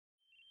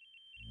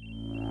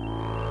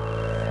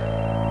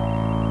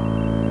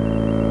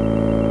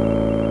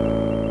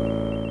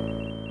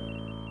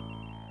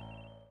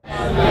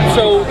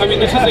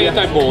this is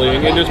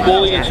anti-bullying, and there's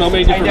bullying in so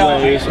many different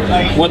ways,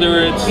 whether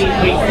it's,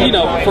 you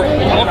know, for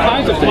all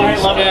kinds of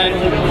things.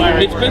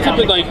 And it's been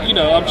something like, you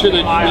know, I'm sure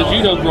that, as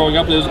you know, growing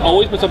up, there's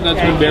always been something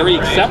that's been very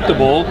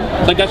acceptable.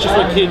 Like, that's just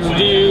what kids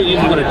do,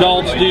 even what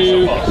adults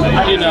do,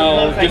 you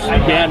know, just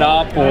man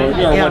up or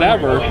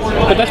whatever.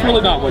 But that's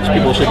really not what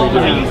people should be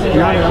doing.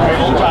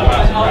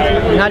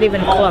 Not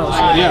even close.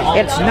 Yeah.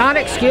 It's not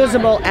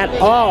excusable at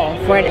all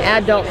for an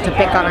adult to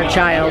pick on a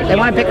child. They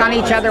want to pick on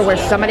each other where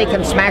somebody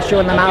can smash you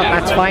in the mouth,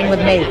 that's fine with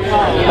me.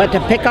 But to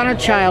pick on a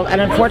child,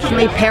 and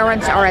unfortunately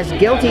parents are as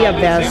guilty of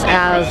this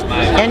as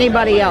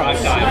anybody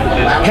else.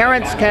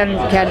 Parents can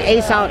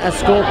ace out a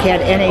school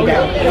kid any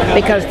day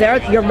because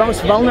you're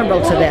most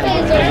vulnerable to them.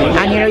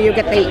 And you know, you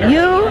get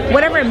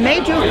whatever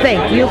made you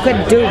think you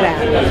could do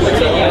that.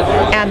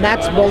 And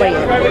that's bullying.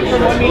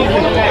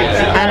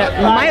 And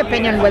in my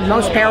opinion, with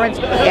most parents,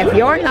 if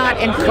you're not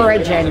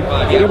encouraging,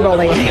 you're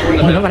bullying.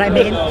 You know what I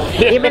mean?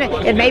 Even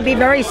it may be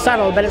very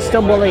subtle, but it's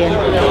still bullying.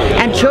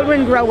 And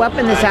children grow up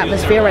in this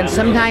atmosphere, and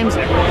sometimes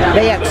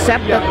they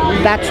accept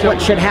that that's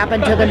what should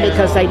happen to them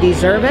because they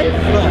deserve it.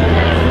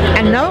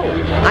 And no,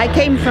 I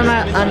came from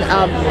a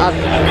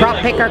crop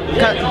picker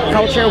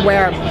culture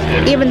where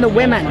even the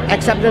women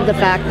accepted the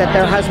fact that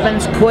their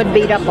husbands could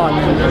beat up on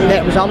them.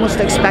 That was almost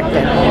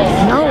expected.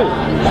 No.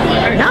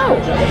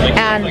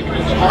 And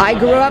I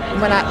grew up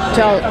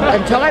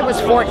until I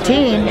was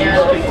 14.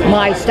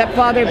 My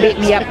stepfather beat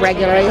me up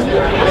regularly.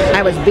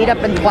 I was beat up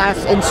in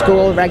class in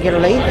school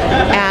regularly.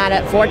 And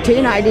at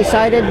 14, I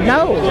decided,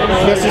 no,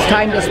 this is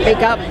time to speak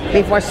up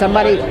before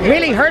somebody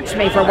really hurts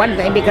me, for one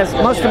thing, because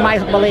most of my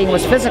bullying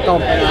was physical.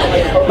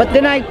 But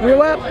then I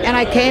grew up and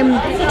I came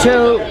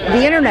to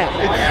the internet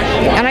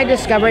and I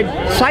discovered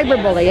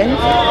cyberbullying,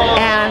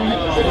 and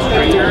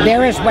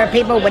there is where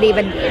people would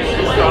even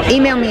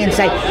email me and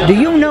say, do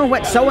you know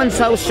what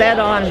so-and-so said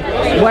on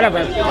whatever?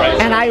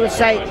 And I would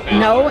say,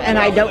 no, and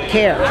I don't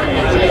care.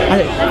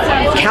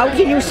 How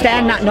can you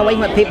stand not knowing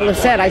what people have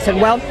said? I said,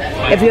 well,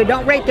 if you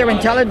don't rate their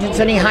intelligence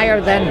any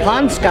higher than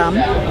pond scum,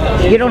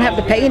 you don't have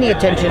to pay any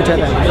attention to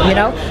them, you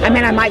know? I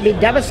mean, I might be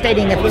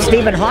devastating if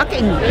Stephen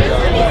Hawking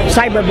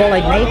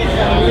cyberbullied me,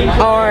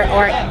 or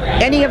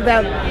any of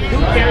the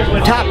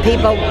top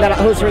people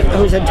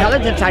whose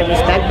intelligence I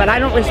respect, but I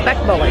don't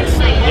respect bullies.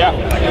 Yeah.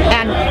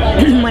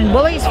 And when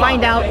bullies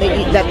find out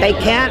that they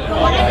can't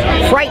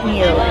frighten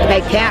you,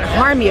 they can't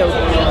harm you,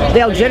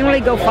 they'll generally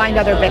go find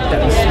other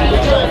victims.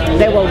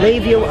 They will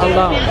leave you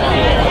alone.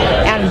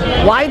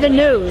 And why the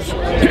news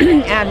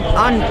and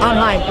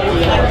online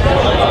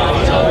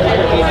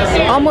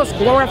almost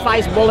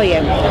glorifies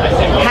bullying.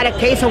 Had a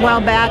case a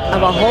while back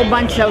of a whole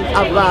bunch of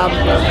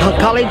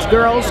college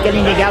girls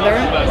getting together,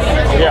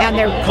 and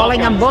they're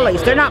calling them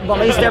bullies. They're not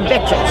bullies, they're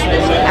bitches.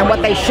 And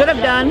what they should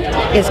have done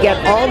is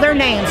get all their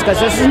names, because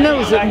this is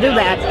news, you can do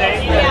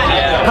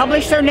that,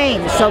 publish their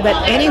names so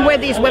that anywhere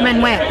these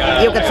women went,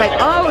 you could say,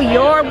 oh,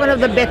 you're one of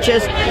the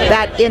bitches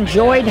that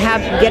enjoyed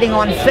getting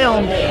on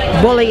film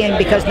bullying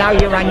because now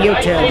you're on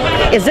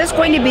YouTube. Is this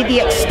going to be the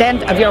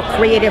extent of your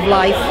creative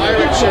life?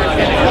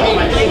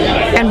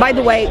 And by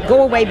the way,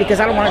 go away because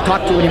I don't want to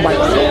talk to you anymore.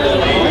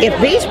 If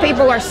these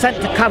people are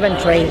sent to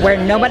Coventry where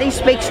nobody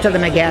speaks to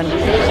them again,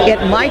 it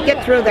might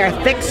get through their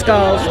thick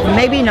skulls,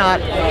 maybe not,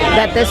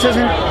 that this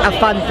isn't a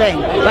fun thing.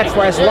 But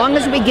for as long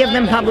as we give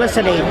them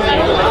publicity,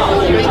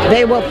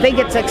 they will think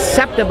it's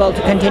acceptable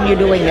to continue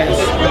doing this.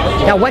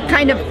 Now, what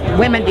kind of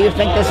women do you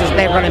think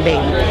they're going to be?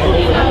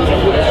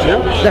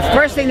 The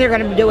first thing they're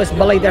going to do is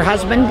bully their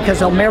husband because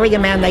they'll marry a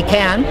man they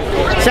can.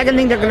 Second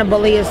thing they're going to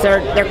bully is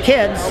their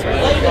kids.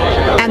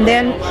 And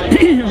then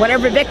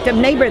whatever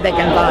victim neighbor they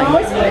can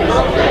find.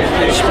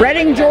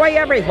 Spreading joy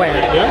everywhere.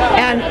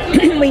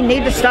 And we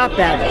need to stop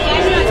that.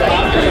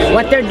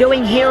 What they're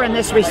doing here in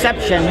this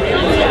reception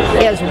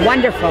is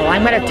wonderful.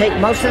 I'm going to take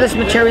most of this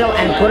material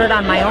and put it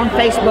on my own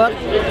Facebook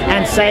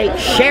and say,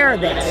 share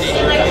this.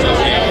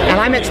 And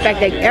I'm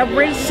expecting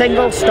every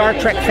single Star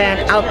Trek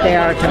fan out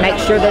there to make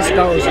sure this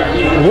goes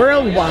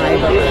worldwide.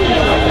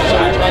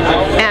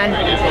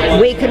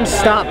 And we can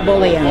stop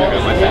bullying.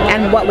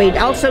 And what we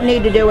also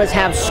need to do is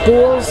have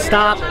schools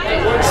stop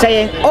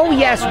saying, oh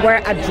yes,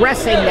 we're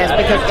addressing this,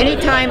 because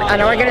anytime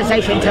an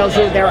organization tells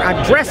you they're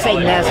addressing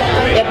this,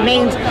 it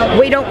means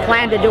we don't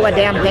plan to do a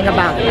damn thing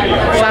about it.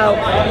 So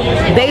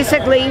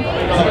basically,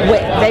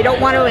 they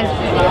don't want to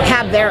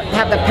have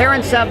the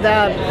parents of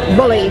the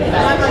bully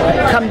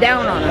come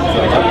down on them.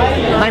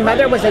 My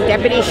mother was a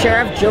deputy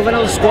sheriff,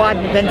 juvenile squad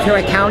in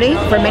Ventura County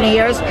for many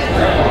years.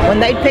 When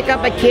they'd pick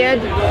up a kid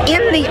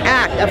in the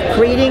act of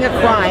creating a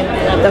crime,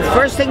 the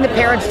first thing the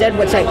parents did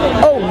would say,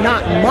 oh,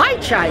 not my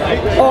child,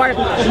 or,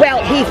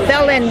 well, he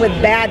fell in with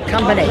bad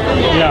company.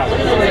 Yeah.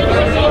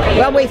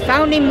 Well, we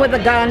found him with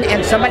a gun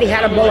and somebody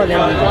had a bullet in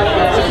him.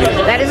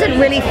 That isn't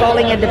really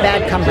falling into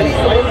bad company.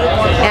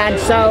 And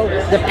so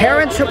the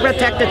parents who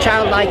protect a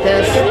child like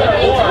this,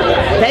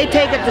 they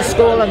take it to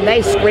school and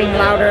they scream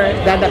louder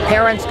than the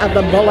parents of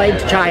the bullied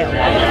child.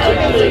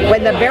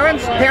 When the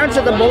parents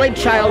of the bullied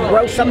child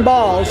grow some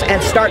balls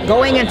and start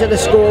going into the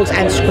schools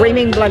and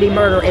screaming bloody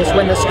murder is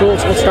when the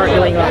schools will start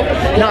doing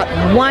that. Not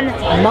one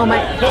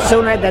moment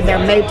sooner than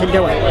they're made to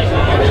do it.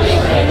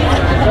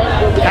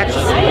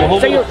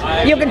 So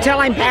you can tell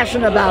I'm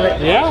passionate about it.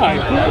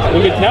 Yeah,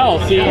 we can tell.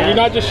 See, you're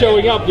not just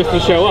showing up just to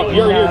show up.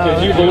 You're here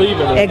because you believe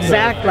in it.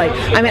 Exactly.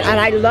 I mean, and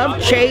I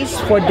love Chase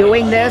for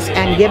doing this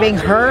and giving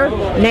her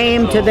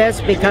name to this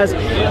because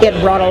it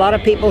brought a lot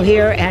of people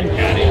here, and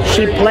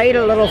she played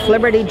a little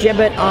flibberty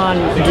gibbet on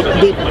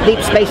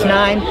Deep Space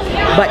Nine,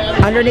 but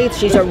underneath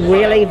she's a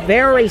really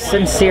very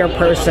sincere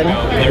person,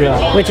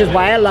 which is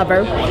why I love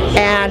her.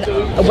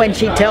 And when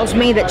she tells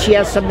me that she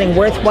has something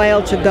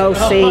worthwhile to go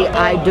see,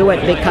 I do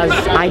it because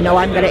I know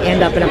I'm going to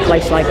end up in a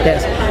place like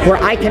this where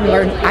I can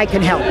learn, I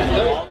can help.